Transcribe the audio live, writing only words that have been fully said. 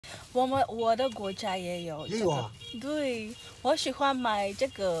我的国家也有。也有啊？对，我喜欢买这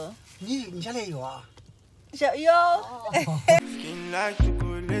个。你家里也有啊？有。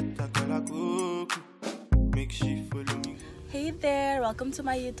Hey there, welcome to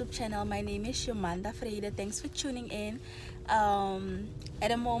my YouTube channel. My name is Shumanda Frede. Thanks for tuning in. At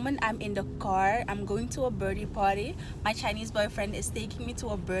the moment, I'm in the car. I'm going to a birthday party. My Chinese boyfriend is taking me to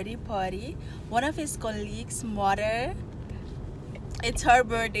a birthday party. One of his colleagues' mother, it's her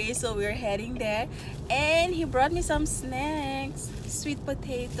birthday, so we're heading there. And he brought me some snacks, sweet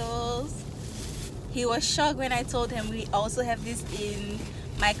potatoes. He was shocked when I told him we also have this in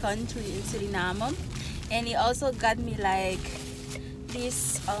my country, in Suriname. And he also got me like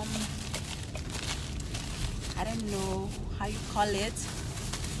this, I don't know how you call it,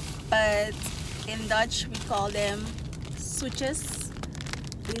 but in Dutch we call them soetjes.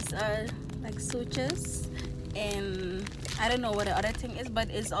 These are like soetjes, and I don't know what the other thing is, but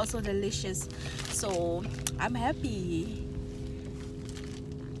it's also delicious, so I'm happy.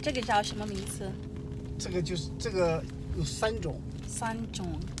 这个叫什么名字？这个有3种。3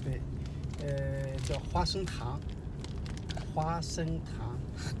种。对。叫花生糖，花生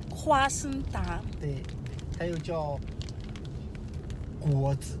糖，对，还有叫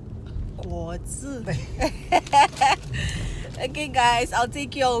果子，对。Okay guys, I'll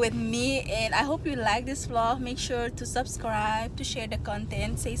take you all with me, and I hope you like this vlog. Make sure to subscribe, to share the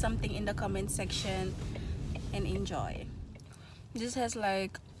content, say something in the comment section, and enjoy. This has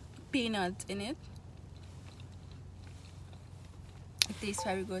like peanuts in it. It tastes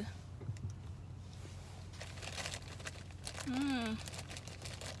very good.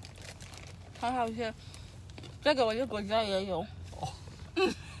 好好吃，这个我的国家也有。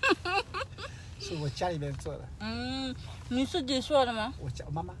是我家里面做的。你自己做的吗？我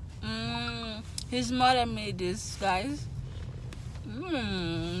妈妈。His mother made this, guys.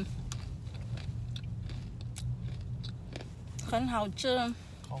 很好吃。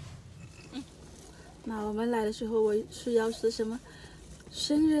好。那我们来的时候，我是要说什么？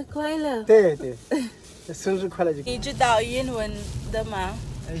生日快乐。对对。生日快乐就。你知道英文的吗？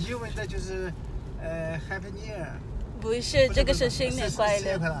英文的就是Happy New Year。不是，这个是新年快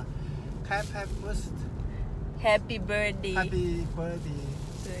乐。Happy birthday。Happy birthday。Happy birthday。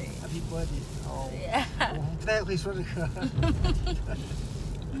对。Happy birthday。哦。我不太会说这个。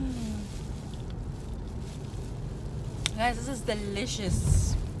Guys, this is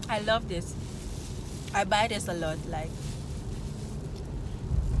delicious. I love this. I buy this a lot, like.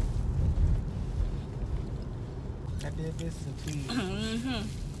 Happy birthday to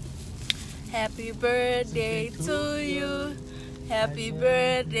you. Happy birthday to you. Happy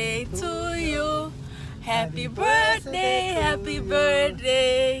birthday to you. Happy birthday, happy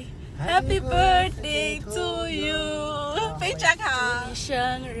birthday. Happy birthday to you. 非常好。祝你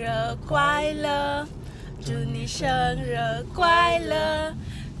生日快乐，祝你生日快乐，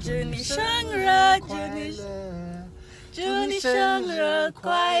祝你生日，祝你生日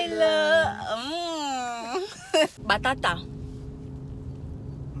快乐。Batata.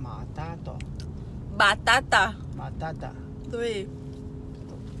 Batata. 对。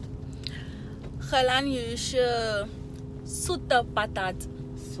荷兰语是 zoete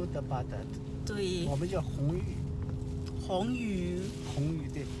patat。zoete patat。对。我们叫红玉。红鱼。红鱼，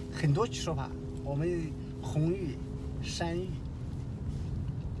对，很多说法。我们红玉、山芋。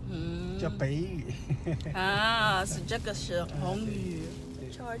叫北芋。是这个是红鱼。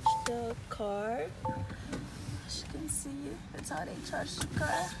Charge the car. As you can see, that's how they charge the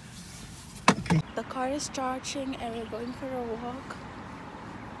car. Okay. The car is charging and we're going for a walk.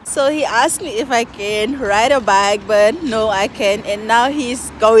 So he asked me if I can ride a bike, but no, I can't. And now he's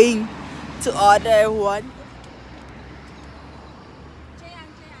going to order one.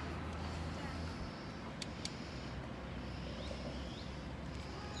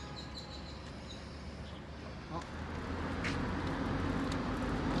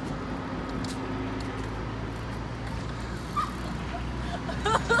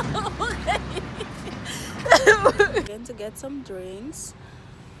 Going to get some drinks.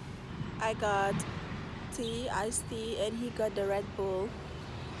 I got tea, iced tea, and he got the Red Bull.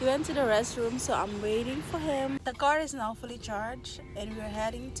 He went to the restroom, so I'm waiting for him. The car is now fully charged and we're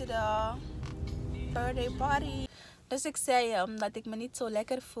heading to the birthday party. Dus ik zei hem dat ik me niet zo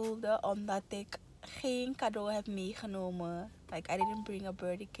lekker voelde omdat ik geen cadeau heb meegenomen. Like I didn't bring a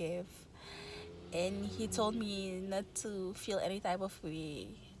birthday gift. And he told me not to feel any type of way,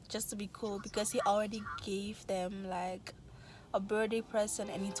 just to be cool, because he already gave them like a birthday present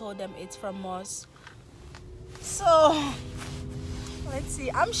and he told them it's from us. So let's see.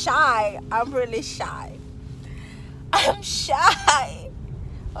 I'm shy. I'm really shy. I'm shy.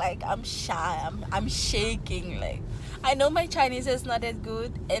 Like I'm shy. I'm shaking. Like I know my Chinese is not that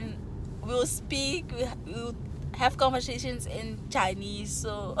good, and we'll speak. We'll have conversations in Chinese.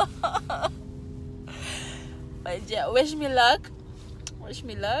 So, but yeah, wish me luck. Wish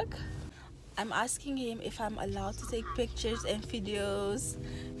me luck. I'm asking him if I'm allowed to take pictures and videos,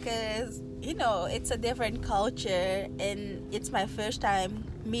 because you know it's a different culture and it's my first time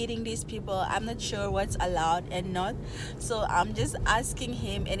meeting these people. I'm not sure what's allowed and not, so I'm just asking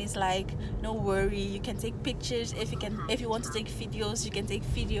him, and he's like, no worry, you can take pictures. If you want to take videos, you can take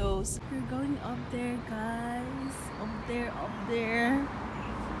videos. We're going up there, guys. Up there.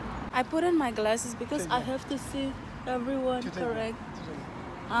 I put on my glasses because I have to see everyone correct.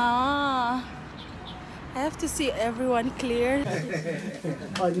 I have to see everyone clear.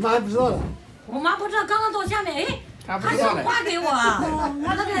 哦，你妈还不知道呢。我妈不知道，刚刚到下面，哎，她想发给我，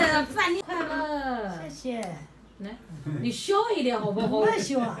她那个饭店快乐，谢谢。来，你笑一点好不好？我没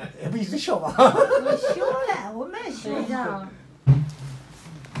笑啊，也不一直笑吧。我笑了，我没笑。等一下啊。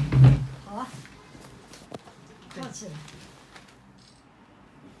好啊。好吃。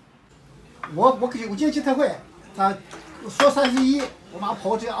我今天去特惠，他说31，我妈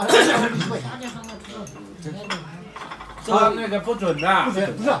跑这20块钱。这那个不准的，不是，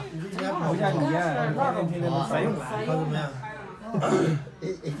不像你啊，天天都反用他怎么样？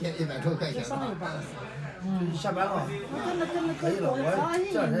一天100多块钱。下班了，可以了，我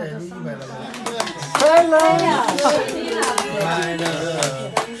这两天也就100了。快乐呀！快乐，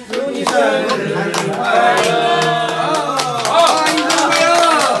祝你生日快乐！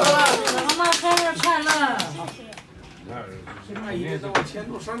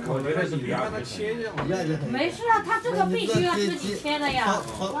我觉得是比他切的嘛。没事啊，他这个必须要自己切的呀。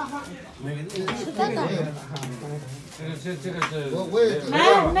这个是。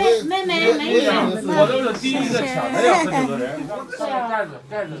没有。我都是第一个抢的呀，这个人。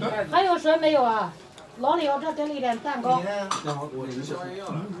盖子。还有谁没有啊？老李，我这给你点蛋糕。我是消炎药。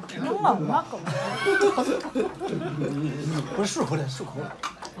不是漱口的。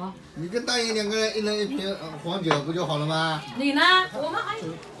啊！你跟大爷2个人，一人1瓶黄酒，不就好了吗？你呢？我们还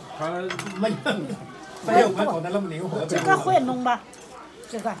有。没有我搞得那么灵活。这个会弄吧？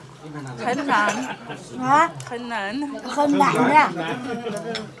这个。很难。啊？很难。很难的。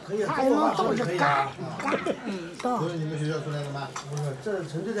还有豆子干。不是你们学校出来的吗？这是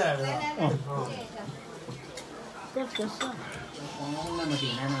陈志在的。这不是。那么简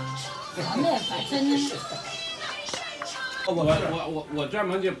单呢？那反正。我专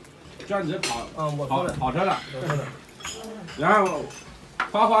门就专职跑车了，然后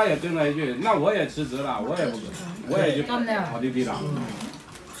花花也跟了一句，那我也辞职了，我也去跑滴滴了。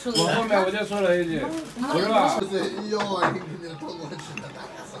我后面我就说了一句，我说吧，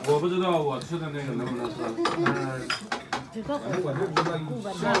我不知道我吃的那个能不能吃。这个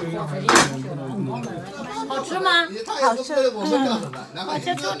好吃吗？好吃。而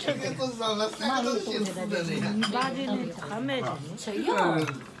且都吃的。你把这还没谁呀？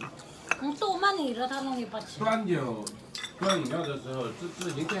豆慢你着他弄一把吃。端酒、端饮料的时候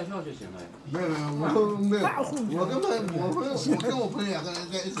自行介绍就行了。没有，我跟我朋友2个人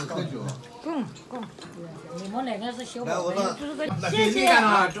在一起喝酒。你们2个是小来，宝贝。谢谢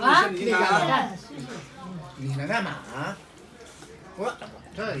啊！你来干嘛？我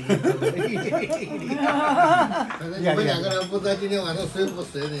这里。你们2个人不知道今天晚上谁服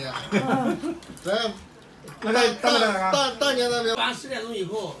谁的呀？大年那边10点钟以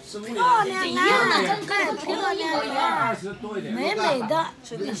后，15点。漂亮啊！真漂亮呀！ 20多一点。美美的。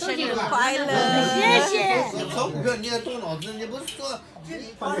祝你生日快乐！谢谢。炒股票你也动脑子，你不是说。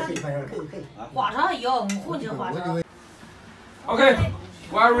画上有，混着画上。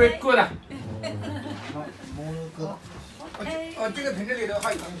OK，very good。这个瓶子里头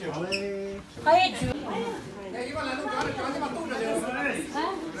还有东西。还有酒。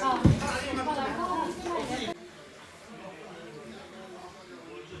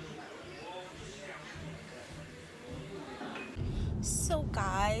So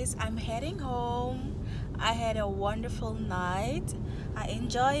guys, I'm heading home. I had a wonderful night. I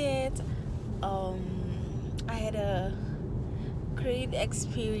enjoy it. I had a great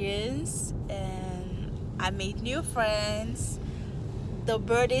experience and I made new friends. The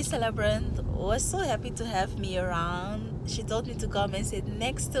birthday celebrant was so happy to have me around. She told me to come and sit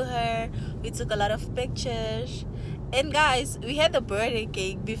next to her. We took a lot of pictures. And guys, we had the birthday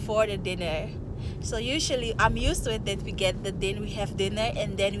cake before the dinner. So usually I'm used to it that we have dinner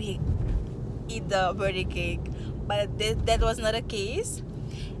and then we eat the birthday cake. But that was not the case.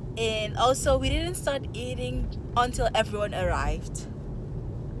 And also we didn't start eating until everyone arrived.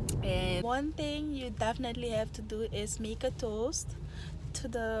 And one thing you definitely have to do is make a toast to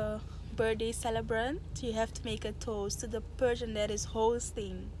the birthday celebrant, you have to make a toast to the person that is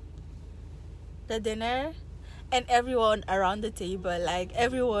hosting the dinner and everyone around the table. Like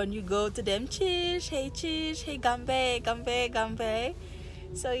everyone, you go to them, cheers, hey gambe, gambe, gambe.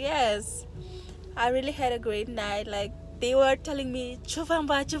 So yes, I really had a great night. Like they were telling me,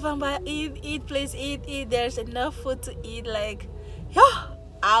 chuvamba, eat, please eat. There's enough food to eat. Like, yeah,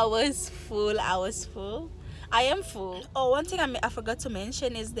 I was full. I am full. Oh, one thing I forgot to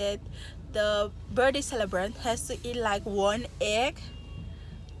mention is that the birthday celebrant has to eat like 1 egg.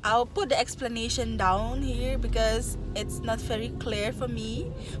 I'll put the explanation down here because it's not very clear for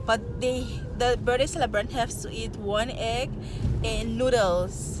me. But the birthday celebrant has to eat 1 egg and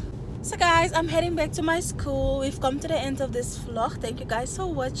noodles. So guys, I'm heading back to my school. We've come to the end of this vlog. Thank you guys for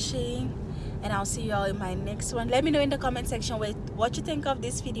watching, and I'll see you all in my next one. Let me know in the comment section what you think of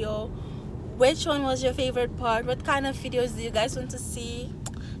this video. Which one was your favorite part? What kind of videos do you guys want to see?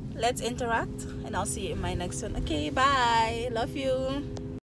 Let's interact, and I'll see you in my next one. Okay, bye. Love you.